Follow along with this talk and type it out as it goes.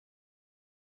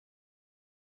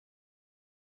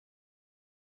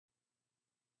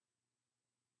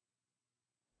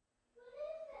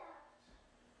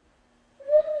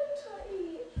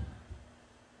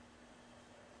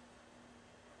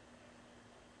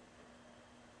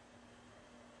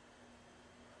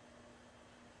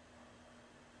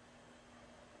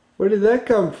Where did that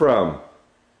come from?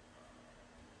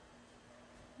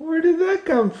 Where did that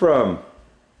come from?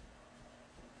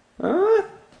 Huh?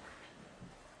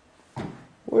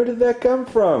 Where did that come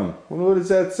from? What does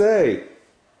that say?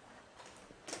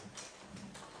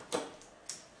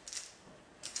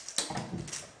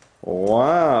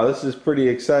 Wow, this is pretty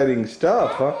exciting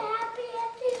stuff, huh?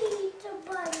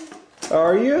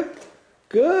 Are you?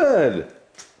 Good.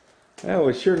 That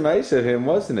was sure nice of him,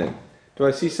 wasn't it? Do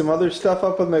I see some other stuff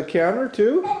up on the counter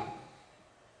too?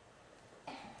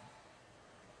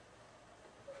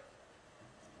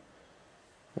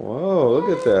 Whoa,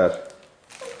 look at that.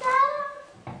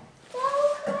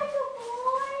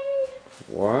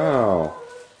 Wow.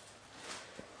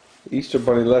 Easter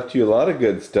Bunny left you a lot of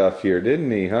good stuff here,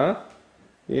 didn't he, huh?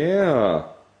 Yeah.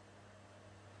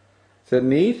 Is that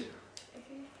neat?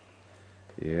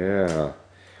 Yeah.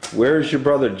 Where's your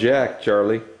brother Jack,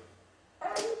 Charlie?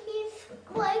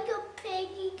 He's like a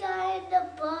piggy guy in the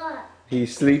butt.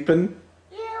 He's sleeping?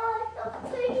 Yeah, like a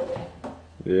piggy.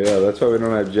 Yeah, that's why we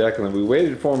don't have Jack. And we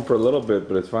waited for him for a little bit,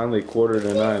 but it's finally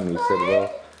 8:45. We said,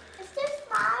 well... Is this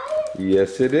mine?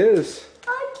 Yes, it is.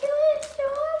 Oh, can it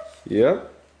yours?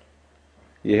 Yep.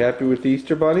 You happy with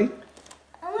Easter Bunny?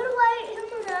 I'm gonna let him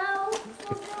know.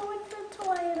 He'll go with the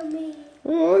toy to me.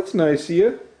 Oh, that's nice of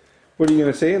you. What are you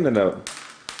going to say in the note?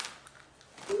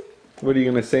 What are you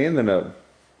going to say in the note?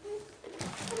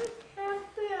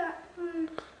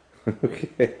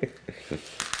 Okay.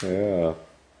 Yeah.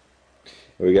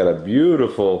 We got a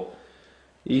beautiful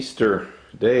Easter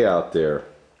day out there.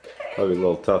 Probably a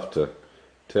little tough to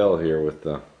tell here with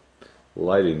the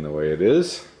lighting the way it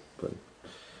is, but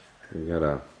we got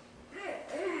a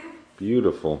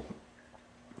beautiful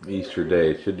Easter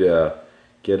day. It should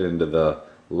get into the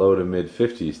low to mid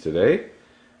 50s today,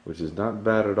 which is not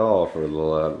bad at all for the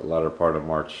latter part of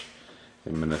March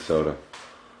in Minnesota.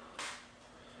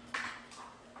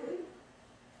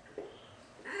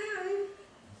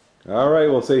 All right,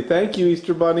 we'll say thank you,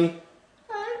 Easter Bunny.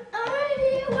 I'm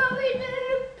ready when we did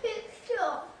a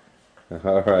picture.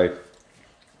 All right.